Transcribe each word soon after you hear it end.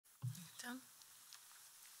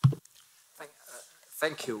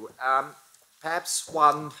Thank you. Perhaps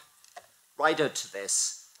one rider to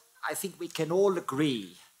this. I think we can all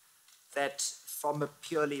agree that from a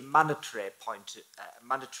purely monetary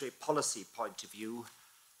policy point of view,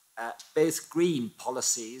 both green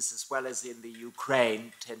policies as well as in the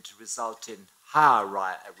Ukraine tend to result in higher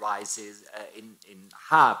rises, in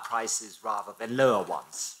higher prices rather than lower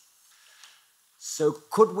ones. So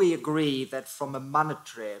could we agree that from a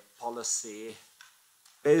monetary policy,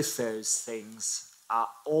 both those things are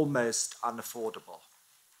almost unaffordable,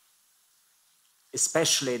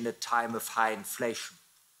 especially in a time of high inflation?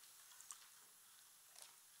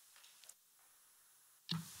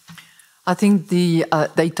 I think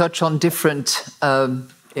they touch on different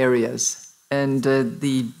areas, and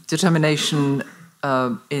the determination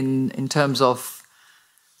in terms of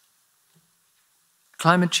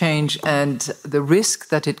climate change and the risk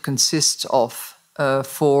that it consists of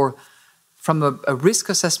from a risk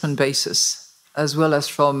assessment basis, as well as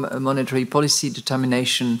from a monetary policy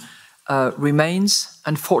determination, remains,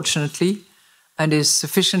 unfortunately, and is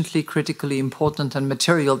sufficiently critically important and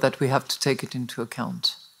material that we have to take it into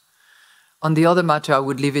account. On the other matter, I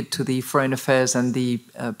would leave it to the foreign affairs and the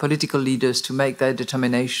political leaders to make their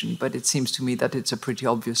determination, but it seems to me that it's a pretty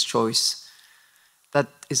obvious choice. That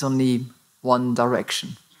is only one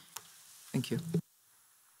direction. Thank you.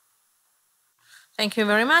 Thank you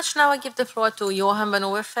very much. Now I give the floor to Johan van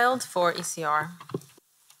Overveld for ECR.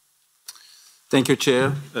 Thank you,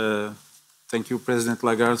 Chair. Thank you, President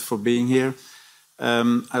Lagarde, for being here.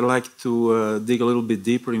 I'd like to dig a little bit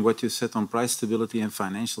deeper in what you said on price stability and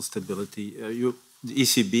financial stability. The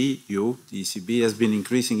ECB has been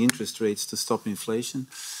increasing interest rates to stop inflation.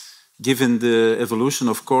 Given the evolution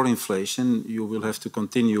of core inflation, you will have to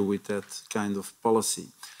continue with that kind of policy.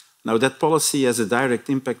 Now, that policy has a direct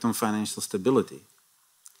impact on financial stability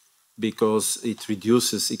because it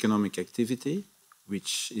reduces economic activity,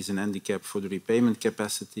 which is an handicap for the repayment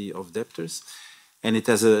capacity of debtors. And it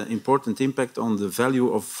has an important impact on the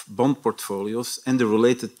value of bond portfolios and the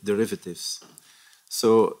related derivatives.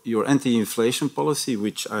 So your anti-inflation policy,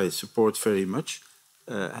 which I support very much,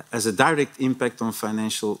 has a direct impact on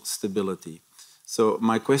financial stability. So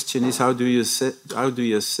my question is, how do you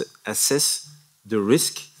assess the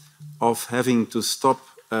risk of having to stop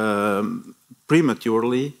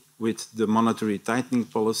prematurely with the monetary tightening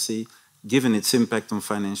policy, given its impact on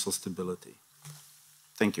financial stability?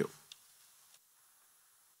 Thank you.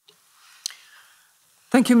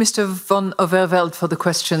 Thank you, Mr. van Overveld, for the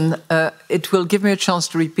question. It will give me a chance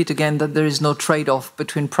to repeat again that there is no trade-off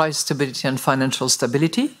between price stability and financial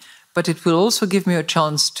stability, but it will also give me a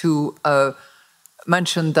chance to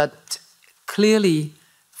mention that clearly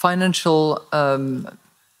financial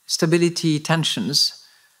stability tensions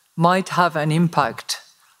might have an impact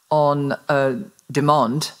on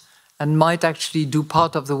demand and might actually do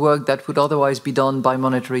part of the work that would otherwise be done by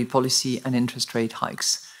monetary policy and interest rate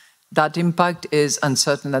hikes. That impact is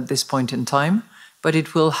uncertain at this point in time, but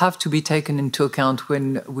it will have to be taken into account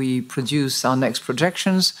when we produce our next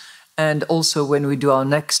projections and also when we do our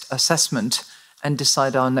next assessment and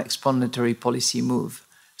decide our next monetary policy move.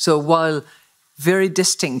 So while very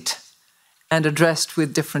distinct and addressed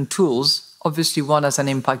with different tools, obviously one has an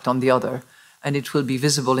impact on the other, and it will be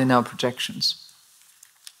visible in our projections.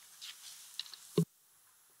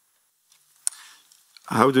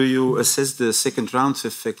 How do you assess the second round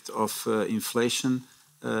effect of inflation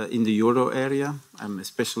in the euro area? I'm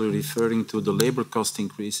especially referring to the labor cost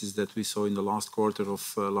increases that we saw in the last quarter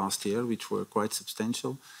of last year, which were quite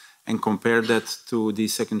substantial, and compare that to the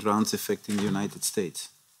second round effect in the United States.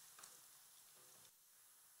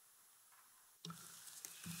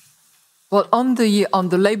 Well, on the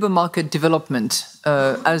labor market development,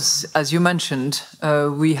 as you mentioned,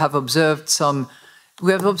 we have observed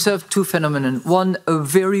two phenomena. One, a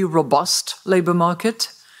very robust labor market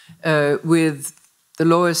with the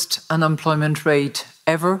lowest unemployment rate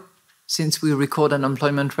ever since we record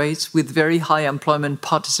unemployment rates, with very high employment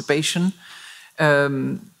participation.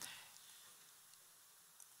 And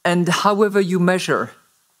however you measure,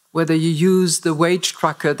 whether you use the wage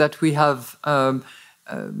tracker that we have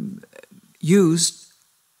used,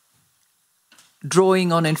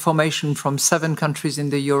 drawing on information from 7 countries in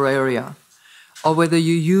the euro area, or whether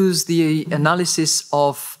you use the analysis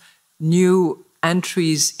of new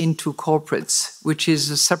entries into corporates, which is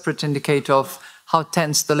a separate indicator of how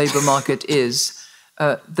tense the labor market is,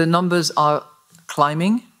 the numbers are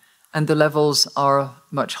climbing and the levels are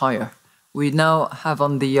much higher. We now have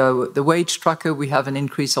on the wage tracker, we have an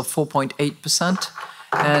increase of 4.8%,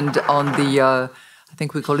 and on the, I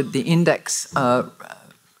think we call it the index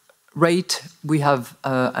rate, we have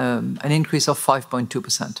an increase of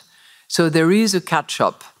 5.2%. So there is a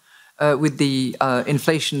catch-up with the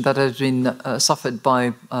inflation that has been suffered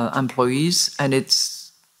by employees, and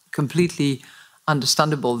it's completely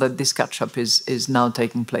understandable that this catch-up is now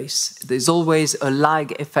taking place. There's always a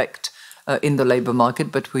lag effect in the labour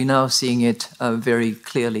market, but we're now seeing it very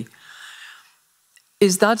clearly.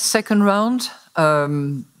 Is that second round?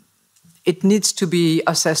 It needs to be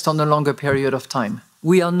assessed on a longer period of time.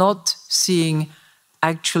 We are not seeing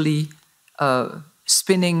actually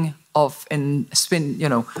spinning off and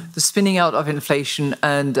the spinning out of inflation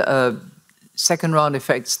and second round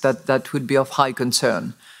effects that would be of high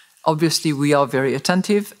concern. Obviously, we are very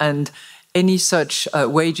attentive, and any such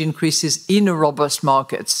wage increases in a robust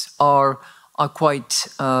markets are quite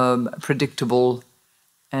predictable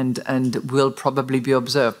and will probably be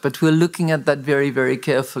observed. But we're looking at that very, very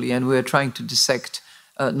carefully, and we're trying to dissect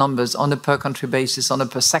numbers on a per country basis, on a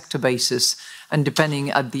per sector basis, and depending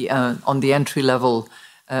at on the entry level,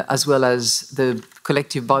 as well as the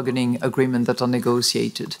collective bargaining agreement that are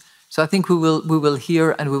negotiated. So I think we will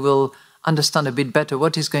hear and we will understand a bit better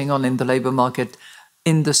what is going on in the labour market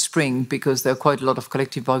in the spring, because there are quite a lot of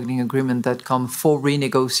collective bargaining agreements that come for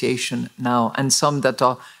renegotiation now, and some that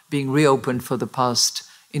are being reopened for the past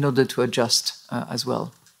in order to adjust as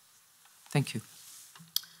well. Thank you.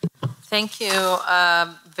 Thank you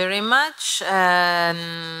very much.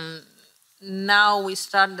 Now we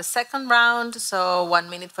start the second round, so 1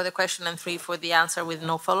 minute for the question and 3 for the answer with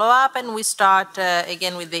no follow-up. And we start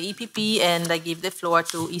again with the EPP, and I give the floor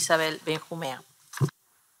to Isabel Benjumea.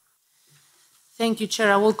 Thank you,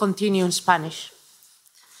 Chair. I will continue in Spanish.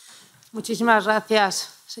 Muchísimas gracias,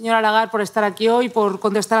 señora Lagarde, por estar aquí hoy, por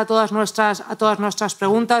contestar a todas nuestras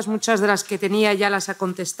preguntas. Muchas de las que tenía ya las ha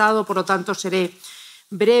contestado, por lo tanto seré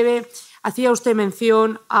breve. Hacía usted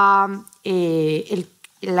mención a el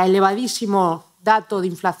elevadísimo dato de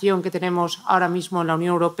inflación que tenemos ahora mismo en la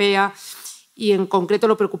Unión Europea y, en concreto,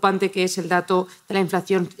 lo preocupante que es el dato de la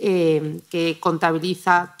inflación que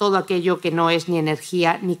contabiliza todo aquello que no es ni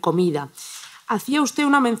energía ni comida. Hacía usted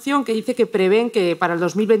una mención que dice que prevén que para el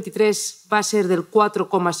 2023 va a ser del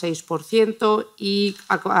 4,6% y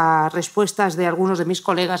a respuestas de algunos de mis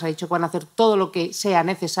colegas ha dicho que van a hacer todo lo que sea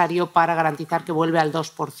necesario para garantizar que vuelve al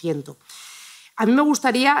 2%. A mí me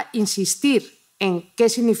gustaría insistir en qué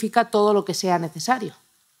significa todo lo que sea necesario,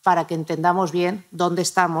 para que entendamos bien dónde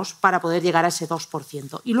estamos para poder llegar a ese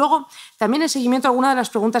 2%. Y luego, también en seguimiento a alguna de las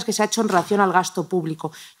preguntas que se ha hecho en relación al gasto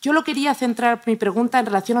público. Yo lo quería centrar mi pregunta en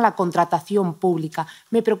relación a la contratación pública.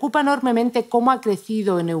 Me preocupa enormemente cómo ha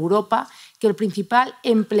crecido en Europa que el principal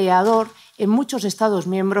empleador en muchos Estados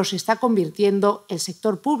miembros se está convirtiendo el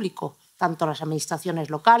sector público, tanto las administraciones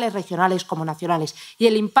locales, regionales como nacionales, y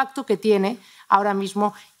el impacto que tiene ahora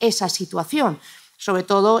mismo esa situación, sobre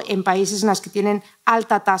todo en países en los que tienen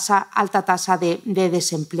alta tasa de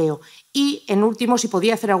desempleo. Y, en último, si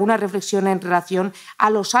podía hacer alguna reflexión en relación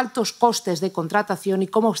a los altos costes de contratación y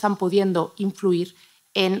cómo están pudiendo influir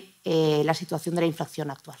en la situación de la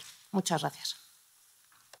inflación actual. Muchas gracias.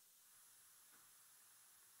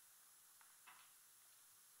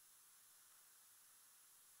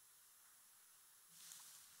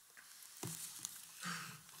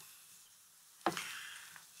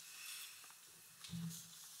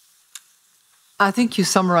 I think you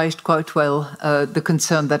summarized quite well the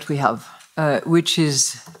concern that we have, which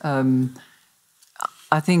is,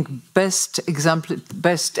 I think, best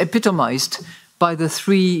epitomized by the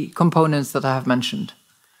 3 components that I have mentioned.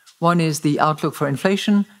 1 is the outlook for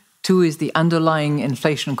inflation, 2 is the underlying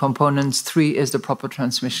inflation components, 3 is the proper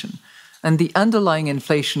transmission. And the underlying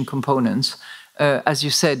inflation components, as you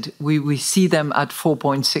said, we see them at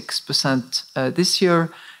 4.6% this year,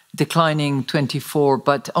 declining 24,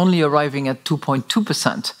 but only arriving at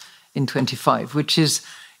 2.2% in 25, which is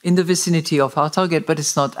in the vicinity of our target, but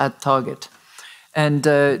it's not at target. And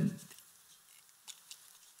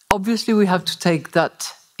obviously, we have to take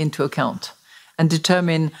that into account and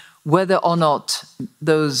determine whether or not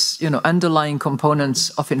those underlying components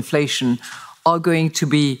of inflation are going to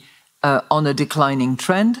be on a declining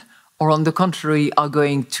trend, or on the contrary, are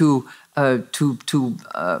going to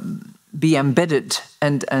be embedded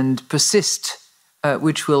and persist,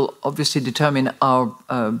 which will obviously determine our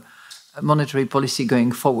monetary policy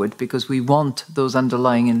going forward, because we want those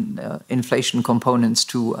underlying inflation components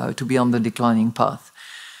to be on the declining path.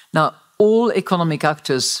 Now, all economic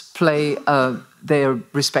actors play their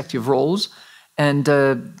respective roles, and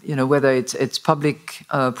whether it's public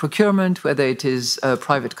procurement, whether it is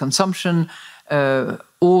private consumption,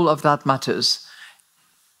 all of that matters.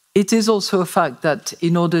 It is also a fact that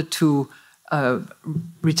in order to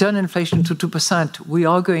return inflation to 2%, we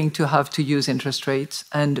are going to have to use interest rates,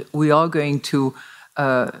 and we are going to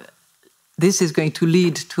this is going to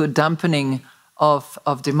lead to a dampening of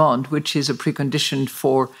demand, which is a precondition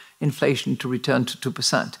for inflation to return to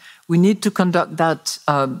 2%. We need to conduct that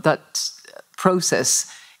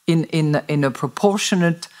process in a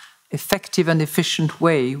proportionate, effective and efficient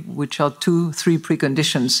way, which are 2-3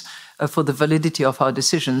 preconditions for the validity of our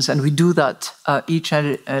decisions, and we do that each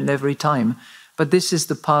and every time. But this is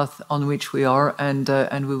the path on which we are,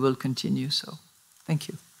 and we will continue so. Thank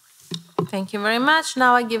you. Thank you very much.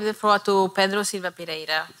 Now I give the floor to Pedro Silva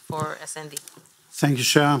Pereira for SND. Thank you,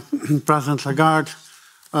 Chair. President Lagarde,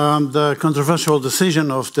 the controversial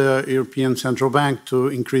decision of the European Central Bank to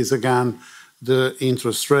increase again the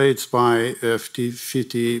interest rates by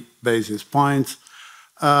 50 basis points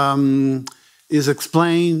is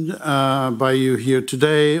explained by you here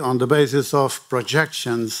today on the basis of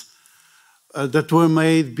projections that were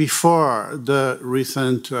made before the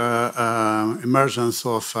recent emergence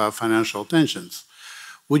of financial tensions.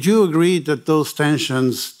 Would you agree that those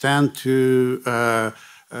tensions tend to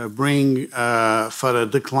bring further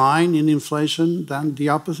decline in inflation than the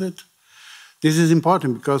opposite? This is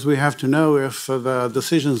important because we have to know if the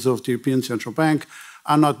decisions of the European Central Bank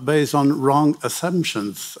are not based on wrong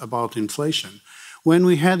assumptions about inflation. When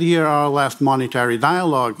we had here our last monetary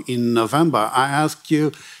dialogue in November, I asked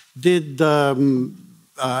you, did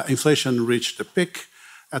inflation reach the peak?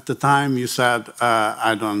 At the time you said,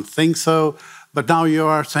 I don't think so. But now you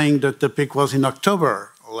are saying that the peak was in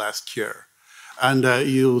October last year. And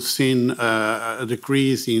you've seen a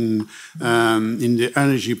decrease in the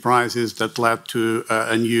energy prices that led to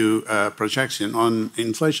a new projection on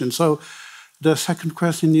inflation. So the second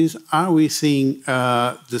question is, are we seeing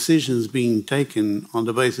decisions being taken on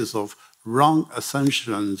the basis of wrong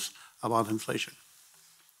assumptions about inflation?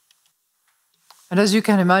 And as you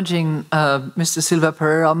can imagine, Mr. Silva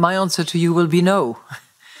Pereira, my answer to you will be no.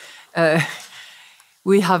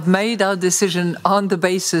 We have made our decision on the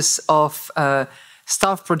basis of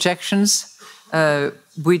staff projections,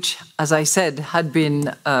 which, as I said, had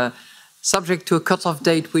been subject to a cut-off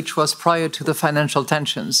date which was prior to the financial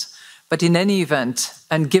tensions. But in any event,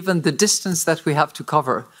 and given the distance that we have to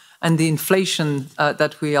cover and the inflation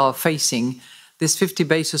that we are facing, this 50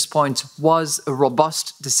 basis points was a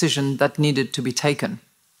robust decision that needed to be taken.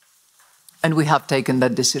 And we have taken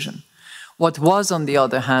that decision. What was, on the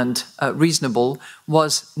other hand, reasonable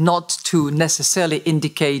was not to necessarily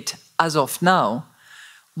indicate, as of now,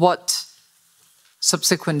 what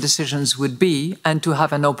subsequent decisions would be and to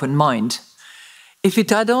have an open mind. If it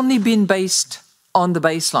had only been based on the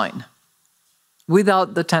baseline,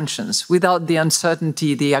 without the tensions, without the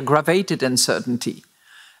uncertainty, the aggravated uncertainty,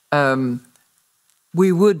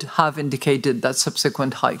 we would have indicated that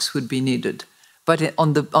subsequent hikes would be needed. But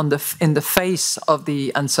in the face of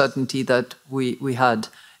the uncertainty that we had,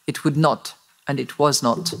 it would not, and it was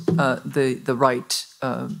not the right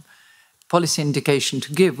policy indication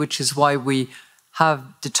to give, which is why we have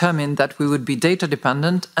determined that we would be data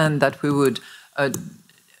dependent and that we would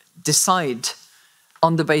decide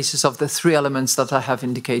on the basis of the 3 elements that I have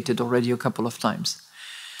indicated already a couple of times.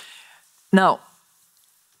 Now,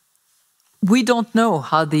 we don't know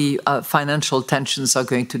how the financial tensions are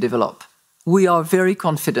going to develop. We are very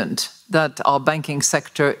confident that our banking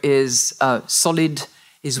sector is solid,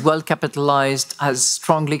 is well capitalized, has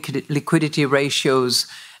strong liquidity ratios,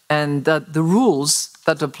 and that the rules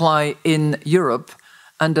that apply in Europe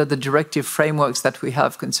under the directive frameworks that we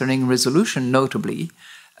have concerning resolution, notably,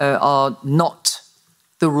 are not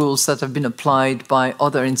the rules that have been applied by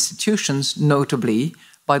other institutions, notably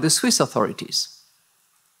by the Swiss authorities.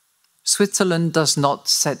 Switzerland does not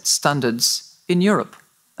set standards in Europe.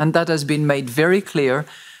 And that has been made very clear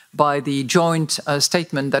by the joint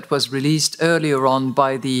statement that was released earlier on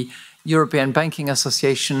by the European Banking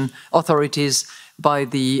Association authorities, by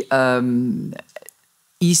the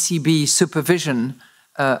ECB supervision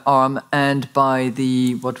arm, and by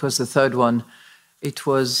the, what was the third one? It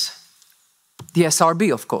was the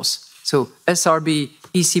SRB, of course. So SRB,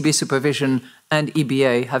 ECB supervision, and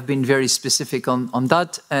EBA have been very specific on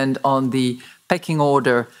that and on the pecking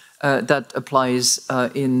order that applies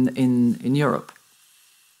in Europe.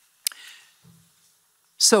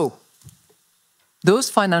 So,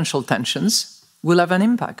 those financial tensions will have an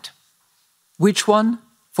impact. Which one,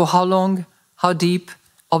 for how long, how deep,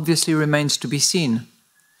 obviously remains to be seen.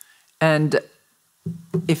 And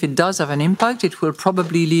if it does have an impact, it will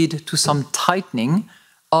probably lead to some tightening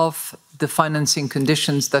of the financing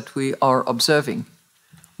conditions that we are observing.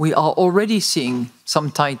 We are already seeing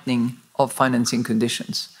some tightening of financing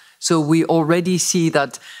conditions. So we already see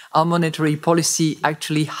that our monetary policy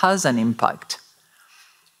actually has an impact.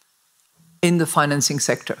 in the financing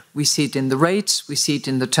sector. We see it in the rates, we see it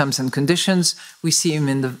in the terms and conditions, we see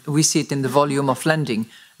it in the volume of lending.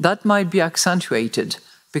 That might be accentuated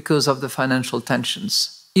because of the financial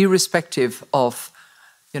tensions, irrespective of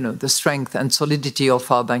the strength and solidity of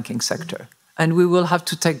our banking sector. And we will have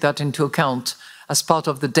to take that into account as part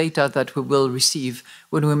of the data that we will receive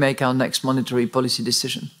when we make our next monetary policy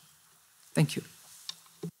decision. Thank you.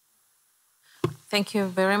 Thank you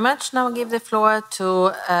very much. Now I'll give the floor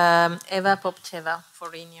to Eva Popcheva for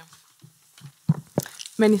Renew.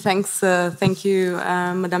 Many thanks. Thank you,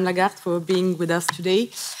 Madame Lagarde, for being with us today.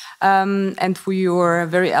 And for your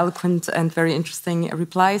very eloquent and very interesting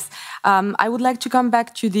replies. I would like to come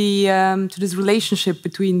back to this relationship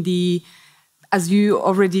between as you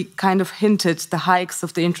already kind of hinted, the hikes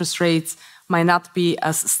of the interest rates might not be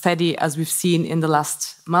as steady as we've seen in the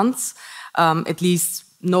last months, at least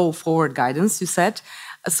no forward guidance, you said.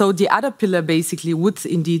 So the other pillar basically would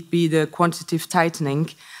indeed be the quantitative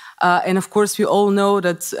tightening. And of course, we all know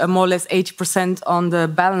that more or less 80% on the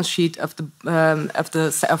balance sheet of the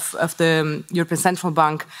European Central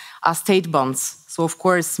Bank are state bonds. So of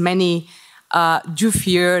course, many do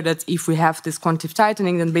fear that if we have this quantitative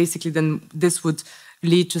tightening, then this would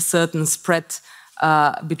lead to certain spread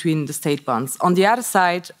between the state bonds. On the other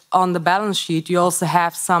side, on the balance sheet, you also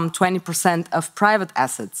have some 20% of private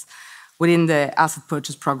assets within the asset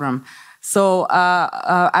purchase program. So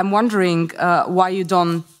I'm wondering why you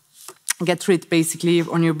don't get rid, basically,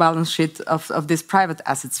 on your balance sheet of these private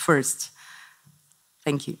assets first.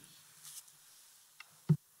 Thank you.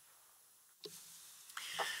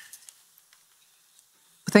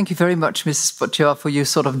 Thank you very much, Mrs. Popcheva, for your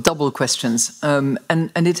sort of double questions. And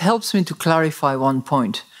it helps me to clarify one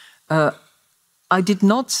point. I did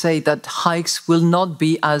not say that hikes will not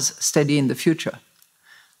be as steady in the future.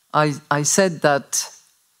 I said that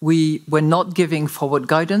we were not giving forward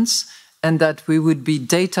guidance and that we would be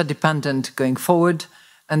data dependent going forward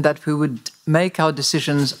and that we would make our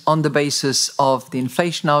decisions on the basis of the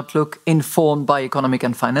inflation outlook informed by economic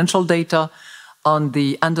and financial data, on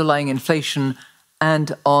the underlying inflation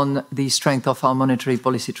and on the strength of our monetary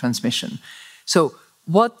policy transmission. So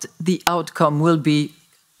what the outcome will be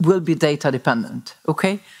data dependent,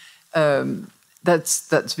 okay?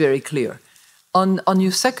 That's very clear. On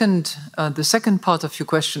your the second part of your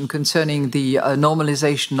question concerning the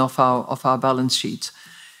normalization of our balance sheet,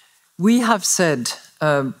 we have said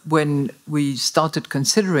when we started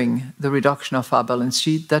considering the reduction of our balance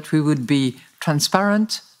sheet that we would be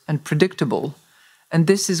transparent and predictable. And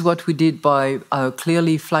this is what we did by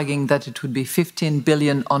clearly flagging that it would be 15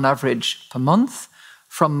 billion on average per month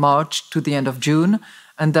from March to the end of June,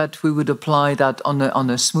 and that we would apply that on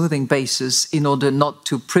a smoothing basis in order not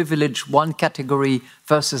to privilege one category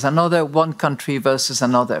versus another, one country versus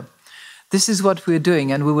another. This is what we're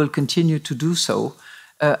doing, and we will continue to do so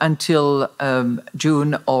until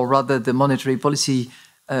June, or rather the Monetary Policy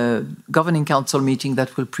Governing Council meeting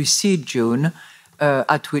that will precede June,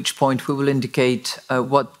 at which point we will indicate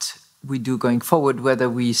what we do going forward, whether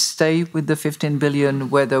we stay with the 15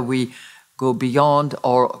 billion, whether we go beyond,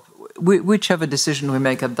 or whichever decision we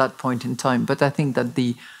make at that point in time. But I think that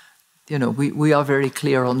we are very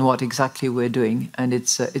clear on what exactly we're doing, and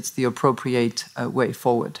it's the appropriate way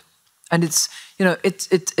forward. And it's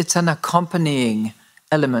an accompanying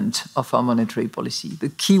element of our monetary policy. The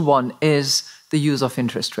key one is the use of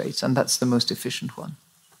interest rates, and that's the most efficient one.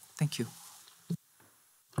 Thank you.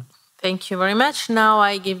 Thank you very much. Now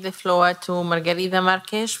I give the floor to Margarida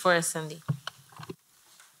Marques for S&D.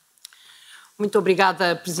 Muito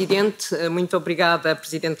obrigada, Presidente. Muito obrigada,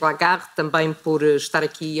 Presidente Lagarde, também por estar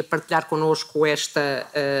aqui a partilhar connosco esta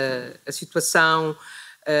a situação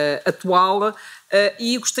atual.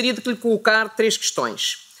 E gostaria de lhe colocar 3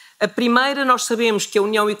 questões. A primeira, nós sabemos que a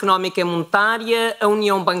União Económica e Monetária, a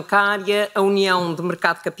União Bancária, a União de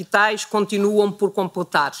Mercado de Capitais continuam por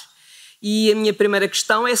completar. E a minha primeira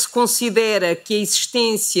questão é se considera que a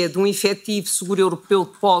existência de um efetivo seguro europeu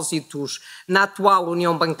de depósitos na atual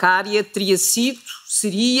União Bancária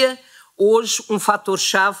seria hoje um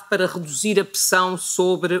fator-chave para reduzir a pressão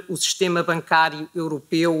sobre o sistema bancário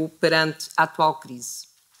europeu perante a atual crise.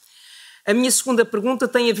 A minha segunda pergunta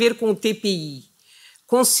tem a ver com o TPI.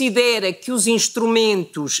 Considera que os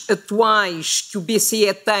instrumentos atuais que o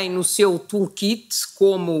BCE tem no seu toolkit,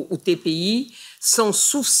 como o TPI, são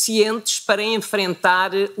suficientes para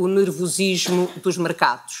enfrentar o nervosismo dos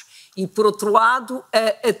mercados. E, por outro lado,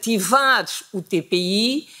 a ativar o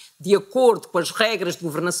TPI, de acordo com as regras de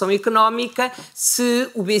governação económica, se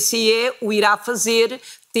o BCE o irá fazer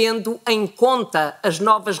tendo em conta as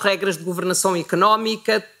novas regras de governação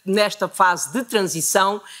económica nesta fase de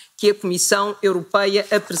transição que a Comissão Europeia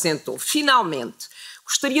apresentou. Finalmente,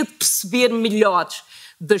 gostaria de perceber melhor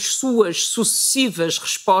das suas sucessivas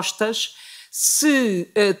respostas se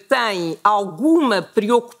tem alguma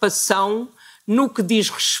preocupação no que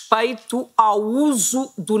diz respeito ao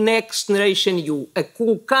uso do Next Generation EU, a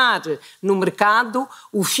colocar no mercado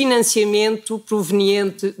o financiamento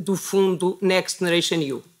proveniente do fundo Next Generation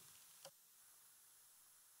EU.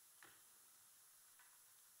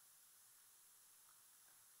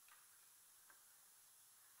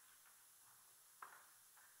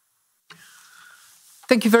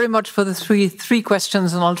 Thank you very much for the three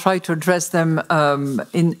questions, and I'll try to address them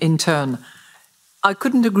in turn. I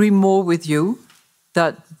couldn't agree more with you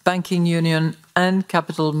that banking union and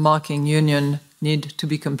capital market union need to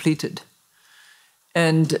be completed.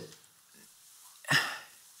 And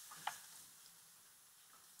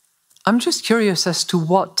I'm just curious as to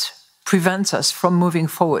what prevents us from moving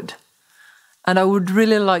forward. And I would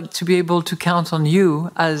really like to be able to count on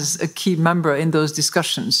you as a key member in those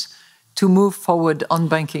discussions to move forward on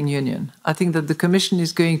banking union. I think that the Commission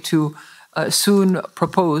is going to soon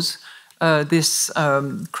propose this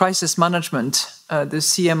crisis management, the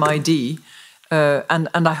CMID,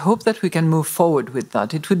 and I hope that we can move forward with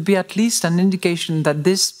that. It would be at least an indication that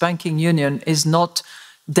this banking union is not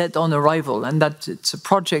dead on arrival and that it's a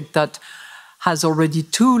project that has already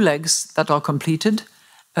 2 legs that are completed,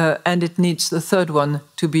 and it needs the third one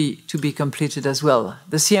to be completed as well.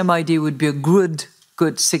 The CMID would be a good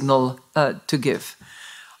signal to give.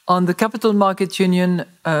 On the Capital Market Union,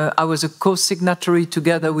 I was a co-signatory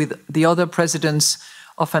together with the other presidents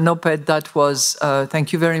of an op-ed that was,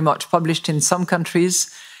 thank you very much, published in some countries,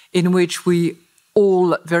 in which we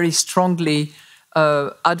all very strongly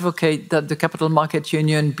advocate that the Capital Market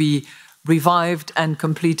Union be revived and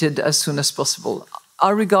completed as soon as possible. I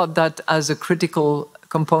regard that as a critical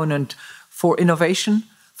component for innovation,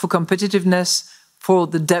 for competitiveness, for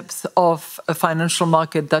the depth of a financial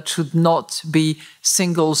market that should not be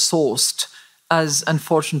single-sourced, as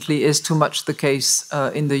unfortunately is too much the case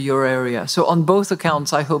in the euro area. So on both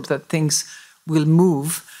accounts, I hope that things will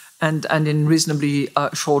move and in reasonably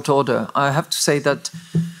short order. I have to say that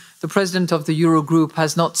the president of the Eurogroup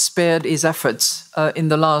has not spared his efforts in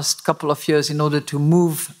the last couple of years in order to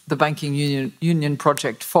move the banking union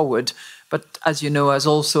project forward, but as you know, has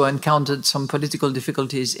also encountered some political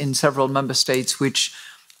difficulties in several member states which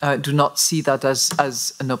do not see that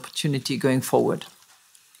as an opportunity going forward.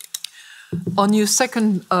 On your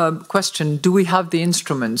second question, do we have the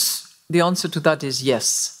instruments? The answer to that is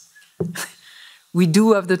yes. We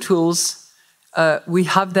do have the tools. We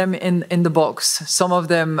have them in the box. Some of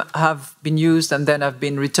them have been used and then have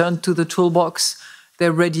been returned to the toolbox.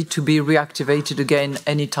 They're ready to be reactivated again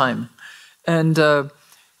anytime. And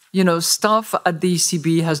you know, staff at the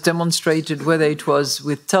ECB has demonstrated, whether it was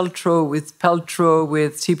with Teltro, with Peltro,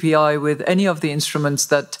 with TPI, with any of the instruments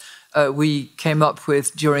that we came up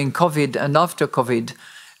with during COVID and after COVID,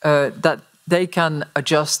 that they can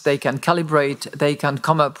adjust, they can calibrate, they can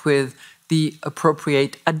come up with the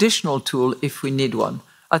appropriate additional tool if we need one.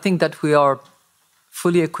 I think that we are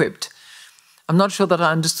fully equipped. I'm not sure that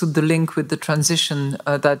I understood the link with the transition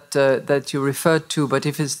that you referred to, but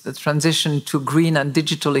if it's the transition to green and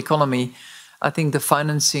digital economy, I think the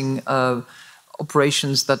financing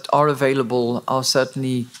operations that are available are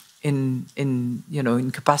certainly in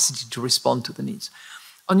capacity to respond to the needs.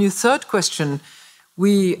 On your third question,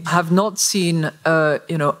 we have not seen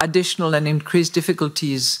additional and increased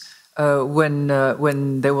difficulties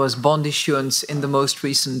when there was bond issuance in the most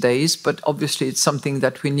recent days, but obviously it's something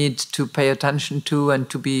that we need to pay attention to and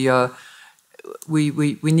to be,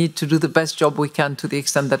 we need to do the best job we can to the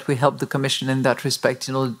extent that we help the Commission in that respect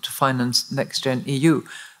in order to finance Next Gen EU.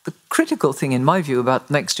 The critical thing, in my view, about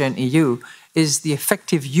Next Gen EU is the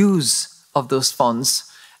effective use of those funds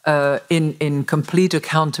in complete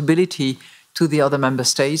accountability to the other member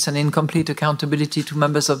states and in complete accountability to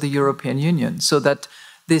members of the European Union, so that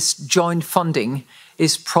this joint funding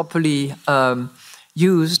is properly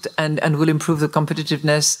used and will improve the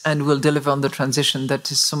competitiveness and will deliver on the transition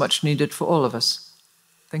that is so much needed for all of us.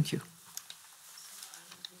 Thank you.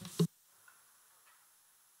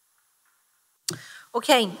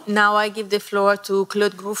 Okay, now I give the floor to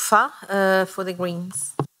Claude Grouffat for the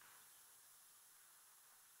Greens.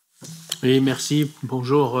 Oui, merci.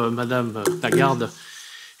 Bonjour, Madame Lagarde.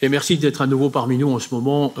 Et merci d'être à nouveau parmi nous en ce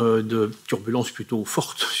moment de turbulences plutôt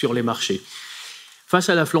fortes sur les marchés. Face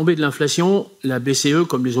à la flambée de l'inflation, la BCE,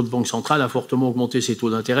 comme les autres banques centrales, a fortement augmenté ses taux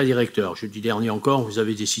d'intérêt directeurs. Jeudi dernier encore, vous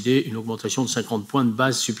avez décidé une augmentation de 50 points de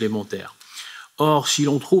base supplémentaires. Or, si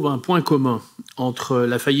l'on trouve un point commun entre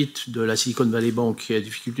la faillite de la Silicon Valley Bank et la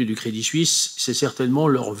difficulté du Crédit Suisse, c'est certainement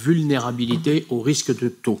leur vulnérabilité au risque de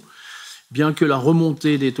taux. Bien que la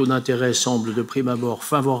remontée des taux d'intérêt semble de prime abord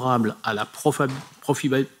favorable à la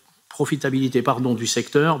profitabilité du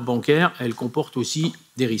secteur bancaire, elle comporte aussi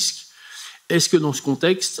des risques. Est-ce que dans ce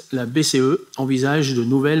contexte, la BCE envisage de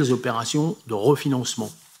nouvelles opérations de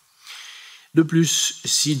refinancement? De plus,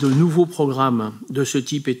 si de nouveaux programmes de ce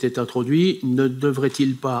type étaient introduits, ne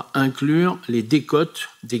devraient-ils pas inclure les décotes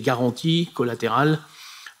des garanties collatérales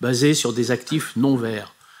basées sur des actifs non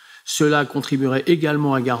verts? Cela contribuerait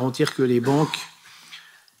également à garantir que les banques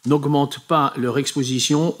n'augmentent pas leur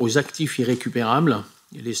exposition aux actifs irrécupérables,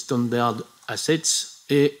 les standard assets,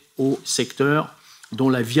 et aux secteurs dont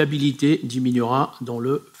la viabilité diminuera dans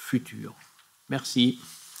le futur. Merci.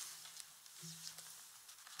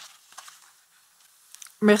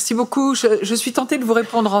 Merci beaucoup. Je suis tentée de vous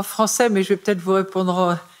répondre en français, mais je vais peut-être vous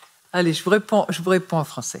répondre... Allez, je vous réponds en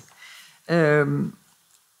français. Je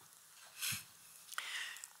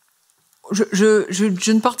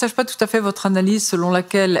ne partage pas tout à fait votre analyse selon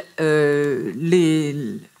laquelle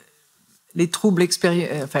les troubles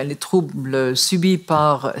subis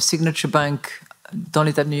par Signature Bank dans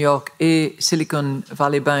l'État de New York et Silicon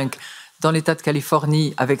Valley Bank dans l'État de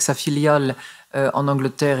Californie avec sa filiale en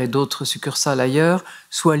Angleterre et d'autres succursales ailleurs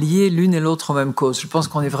soient liés l'une et l'autre aux mêmes causes. Je pense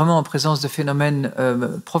qu'on est vraiment en présence de phénomènes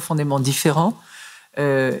profondément différents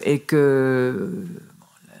et que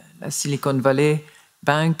la Silicon Valley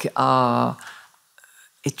Bank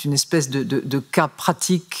est une espèce de cas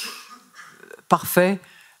pratique parfait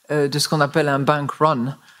de ce qu'on appelle un bank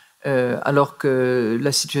run, alors que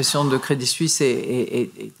la situation de Crédit Suisse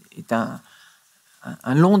est un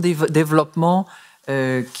long développement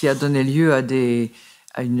qui a donné lieu à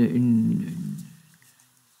une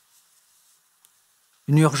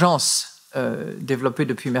urgence développée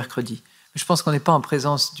depuis mercredi. Je pense qu'on n'est pas en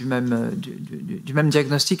présence du même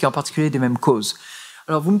diagnostic et en particulier des mêmes causes.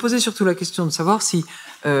 Alors, vous me posez surtout la question de savoir si,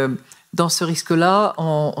 dans ce risque-là,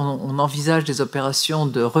 on envisage des opérations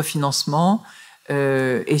de refinancement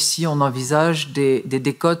et si on envisage des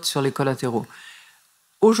décotes sur les collatéraux.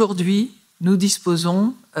 Aujourd'hui, nous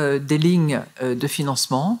disposons des lignes de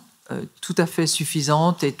financement tout à fait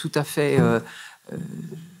suffisantes et tout à fait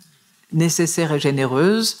nécessaires et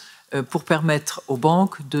généreuses pour permettre aux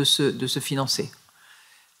banques de se financer.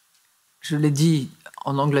 Je l'ai dit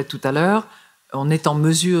en anglais tout à l'heure, on est en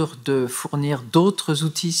mesure de fournir d'autres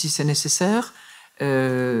outils si c'est nécessaire.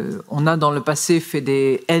 On a dans le passé fait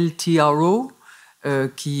des LTRO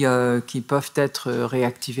qui peuvent être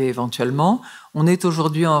réactivés éventuellement. On est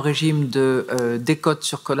aujourd'hui en régime de décote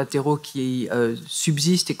sur collatéraux qui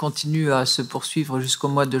subsiste et continue à se poursuivre jusqu'au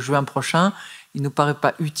mois de juin prochain. Il ne nous paraît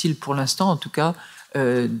pas utile pour l'instant, en tout cas,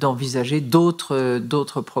 d'envisager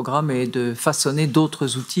d'autres programmes et de façonner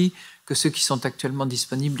d'autres outils que ceux qui sont actuellement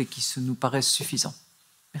disponibles et qui nous paraissent suffisants.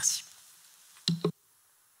 Merci.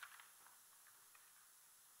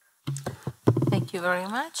 Thank you very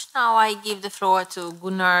much. Now I give the floor to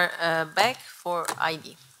Gunnar Beck for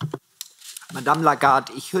ID. Madame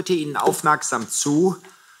Lagarde, ich hörte Ihnen aufmerksam zu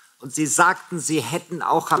und Sie sagten, Sie hätten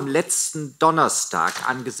auch am letzten Donnerstag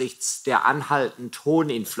angesichts der anhaltend hohen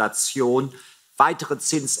Inflation weitere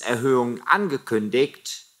Zinserhöhungen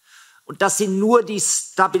angekündigt und dass Sie nur die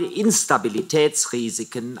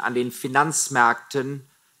Instabilitätsrisiken an den Finanzmärkten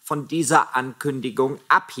von dieser Ankündigung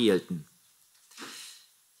abhielten.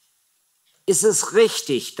 Ist es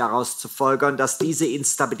richtig, daraus zu folgern, dass diese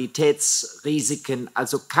Instabilitätsrisiken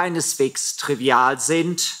also keineswegs trivial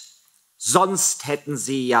sind? Sonst hätten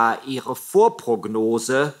Sie ja Ihre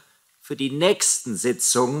Vorprognose für die nächsten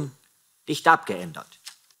Sitzungen nicht abgeändert.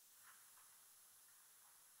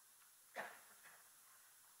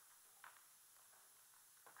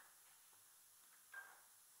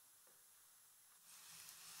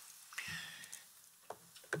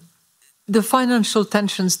 The financial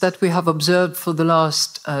tensions that we have observed for the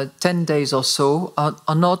last 10 days or so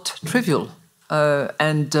are not trivial.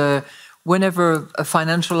 Whenever a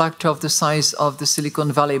financial actor of the size of the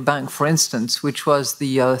Silicon Valley Bank, for instance, which was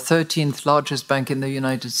the 13th largest bank in the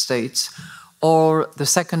United States, or the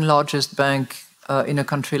second largest bank in a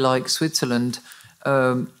country like Switzerland,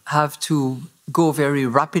 have to go very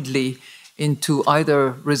rapidly into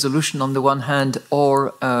either resolution on the one hand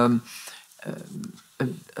or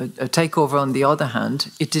a takeover on the other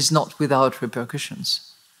hand, it is not without repercussions.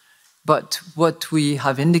 But what we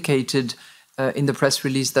have indicated in the press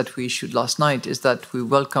release that we issued last night is that we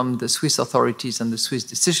welcome the Swiss authorities and the Swiss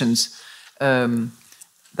decisions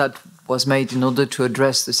that was made in order to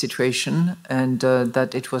address the situation and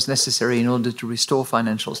that it was necessary in order to restore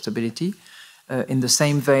financial stability. In the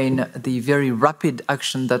same vein, the very rapid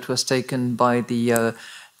action that was taken by the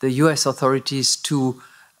US authorities to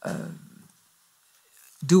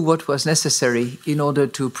do what was necessary in order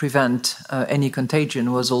to prevent any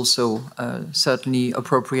contagion was also certainly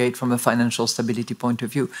appropriate from a financial stability point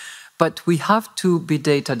of view. But we have to be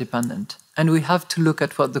data dependent, and we have to look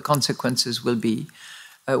at what the consequences will be,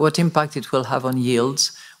 what impact it will have on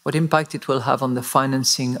yields, what impact it will have on the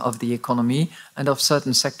financing of the economy and of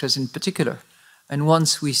certain sectors in particular. And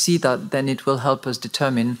once we see that, then it will help us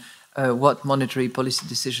determine what monetary policy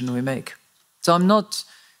decision we make. So I'm not,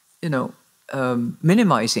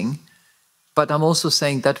 minimizing, but I'm also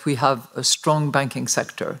saying that we have a strong banking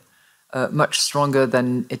sector, much stronger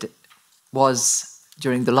than it was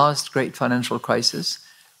during the last great financial crisis,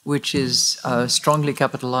 which is strongly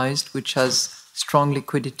capitalized, which has strong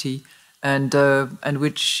liquidity, and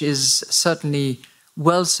which is certainly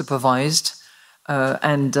well supervised,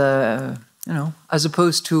 as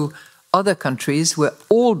opposed to other countries where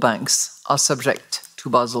all banks are subject to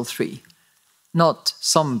Basel III, not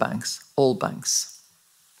some banks, all banks.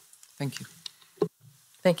 Thank you.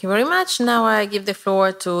 Thank you very much. Now I give the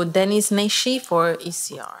floor to Denis Nesci for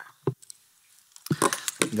ECR.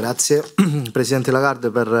 Grazie Presidente Lagarde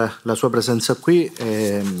per la sua presenza qui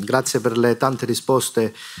e grazie per le tante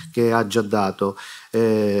risposte che ha già dato.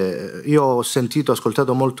 Io ho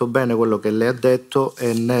ascoltato molto bene quello che lei ha detto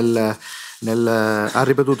e ha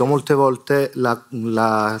ripetuto molte volte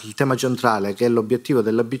il tema centrale, che è l'obiettivo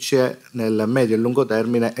della BCE nel medio e lungo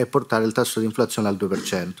termine è portare il tasso di inflazione al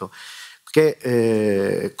 2%.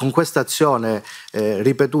 Che con questa azione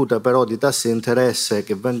ripetuta però di tassi di interesse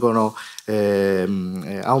che vengono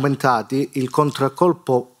aumentati, il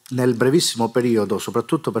contraccolpo nel brevissimo periodo,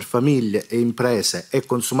 soprattutto per famiglie e imprese e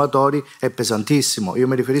consumatori, è pesantissimo. Io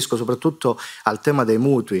mi riferisco soprattutto al tema dei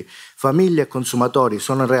mutui. Famiglie e consumatori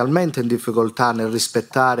sono realmente in difficoltà nel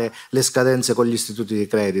rispettare le scadenze con gli istituti di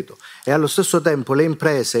credito e allo stesso tempo le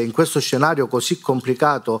imprese in questo scenario così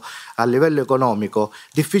complicato a livello economico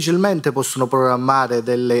difficilmente possono programmare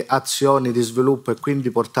delle azioni di sviluppo e quindi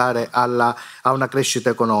portare a una crescita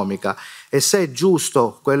economica. E se è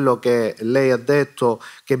giusto quello che lei ha detto,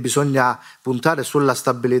 che bisogna puntare sulla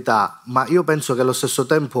stabilità, ma io penso che allo stesso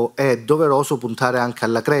tempo è doveroso puntare anche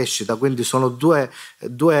alla crescita, quindi sono due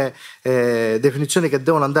definizioni che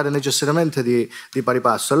devono andare necessariamente di pari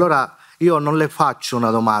passo. Allora io non le faccio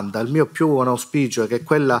una domanda, il mio più un auspicio è che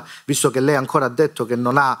quella, visto che lei ancora ha detto che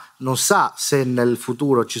non sa se nel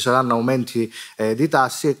futuro ci saranno aumenti di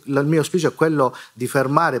tassi, il mio auspicio è quello di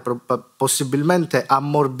fermare, possibilmente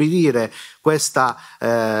ammorbidire questa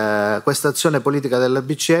azione politica della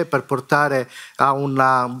BCE per portare a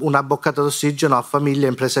una boccata d'ossigeno a famiglie,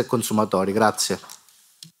 imprese e consumatori. Grazie.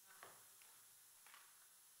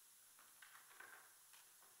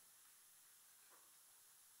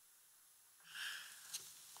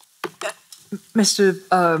 Mr.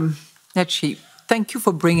 Necci, thank you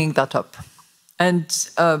for bringing that up. And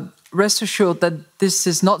rest assured that this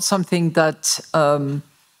is not something that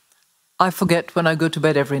I forget when I go to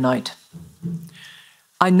bed every night.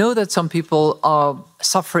 I know that some people are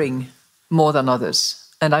suffering more than others.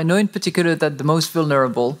 And I know in particular that the most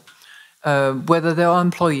vulnerable, whether they are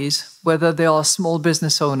employees, whether they are small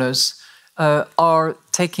business owners, are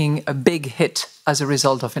taking a big hit as a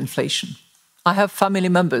result of inflation. I have family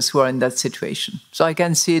members who are in that situation, so I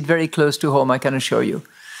can see it very close to home, I can assure you.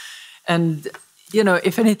 And,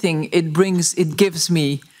 if anything, it gives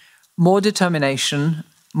me more determination,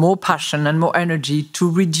 more passion and more energy to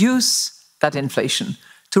reduce that inflation,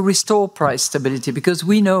 to restore price stability, because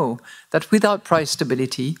we know that without price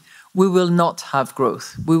stability, we will not have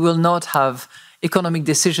growth. We will not have economic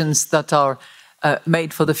decisions that are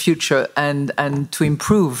made for the future and to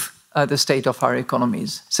improve the state of our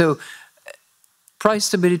economies. So price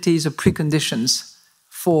stability is a precondition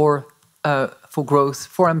for growth,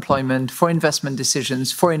 for employment, for investment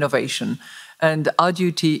decisions, for innovation. And our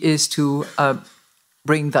duty is to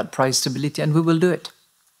bring that price stability, and we will do it.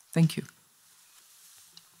 Thank you.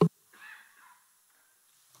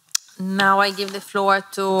 Now I give the floor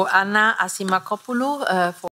to Anna Asimakopoulou for